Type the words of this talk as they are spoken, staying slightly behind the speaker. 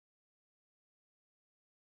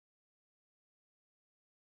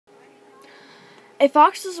A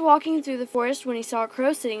fox was walking through the forest when he saw a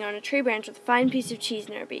crow sitting on a tree branch with a fine piece of cheese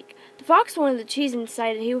in her beak. The fox wanted the cheese and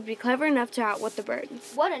decided he would be clever enough to outwit the bird.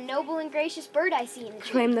 "What a noble and gracious bird I see in the tree!"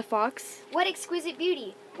 Exclaimed the fox. "What exquisite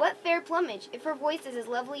beauty! What fair plumage! If her voice is as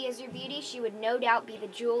lovely as your beauty, she would no doubt be the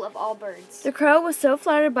jewel of all birds." The crow was so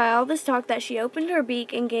flattered by all this talk that she opened her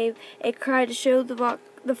beak and gave a cry to show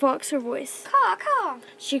the fox her voice. "Caw, caw!"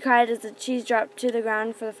 she cried as the cheese dropped to the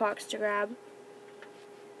ground for the fox to grab.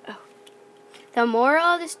 The moral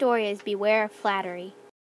of the story is beware of flattery.